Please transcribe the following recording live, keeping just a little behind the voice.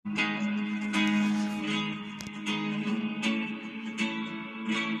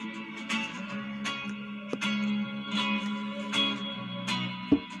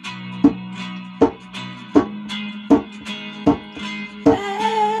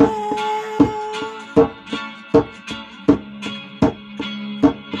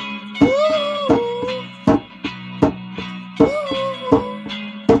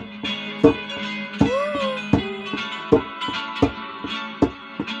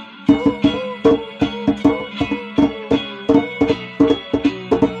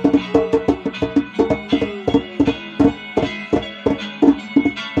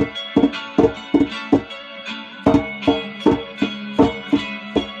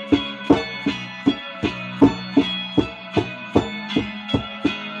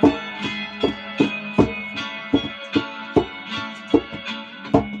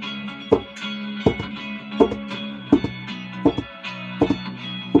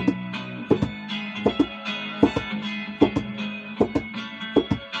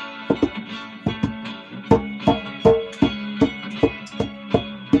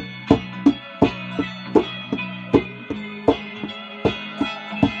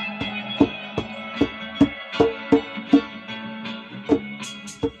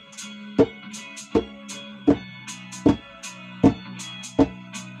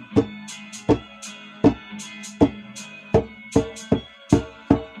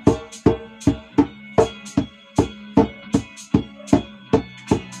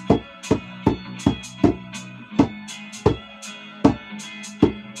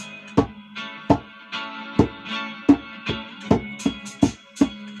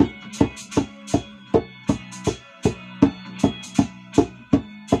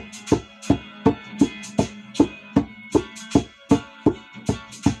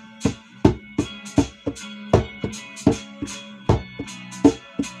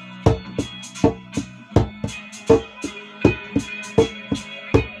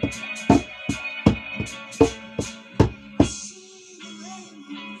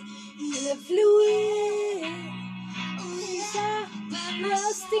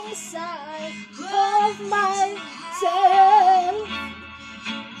lost inside of myself.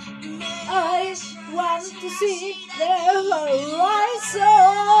 I want to see the horizon.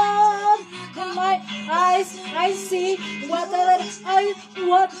 In my eyes I see whatever I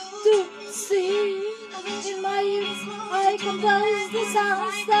want to see. In my ears I compose the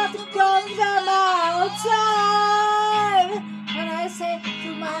sounds that come from outside. And I say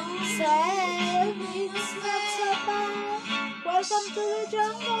to myself, it's not so bad. Welcome to the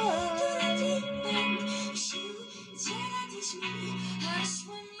jungle.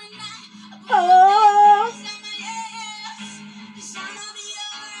 Oh,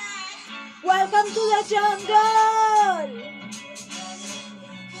 welcome to the jungle.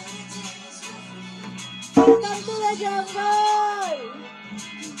 Welcome to the jungle.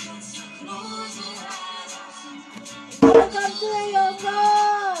 Welcome to the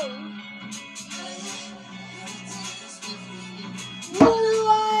jungle.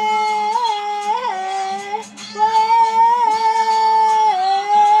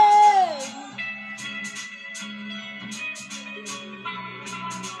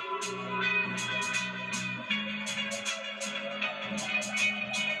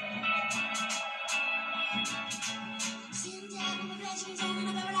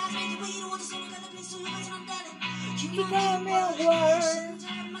 You can be a word.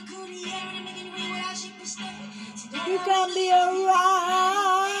 You can be alright.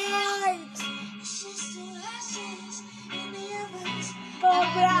 For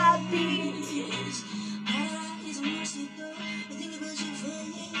gravity.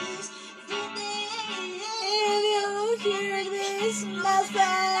 If you hear this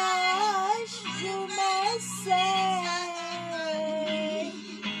message, you may say,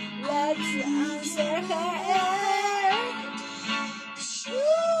 let's answer her.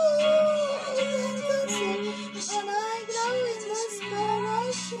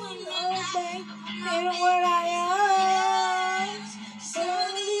 Here where I am, so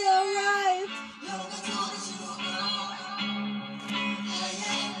I'll be alright.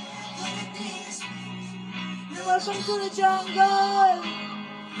 Welcome to the jungle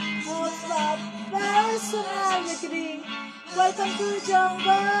of my personality. Welcome to the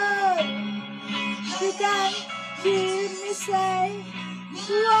jungle. You can hear me say,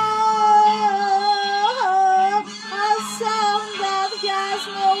 whoa, a sound that has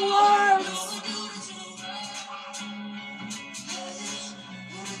no words.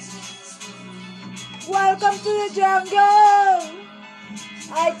 Welcome to the jungle.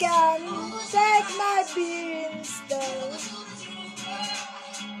 I can take my being still.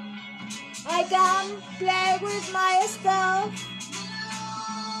 I can play with my stuff.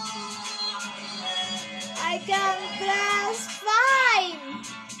 I can dress fine.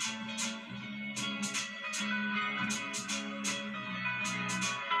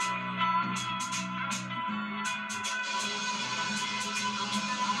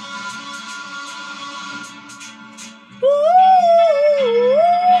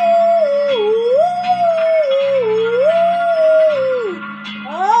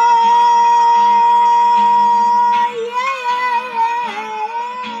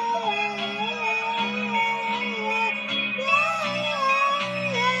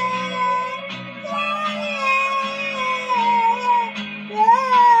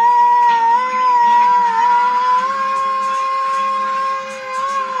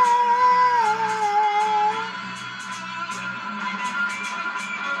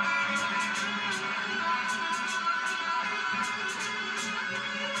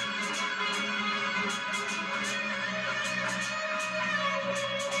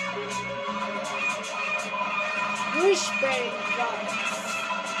 Whispering voice.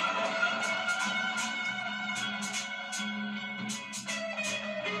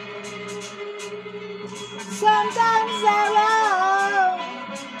 Sometimes they're long,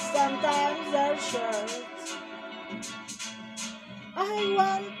 sometimes they're short. I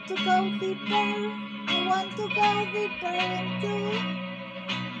want to go deeper. I want to go deeper into.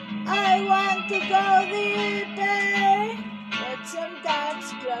 I want to go deeper, but sometimes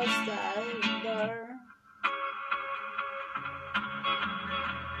close the door.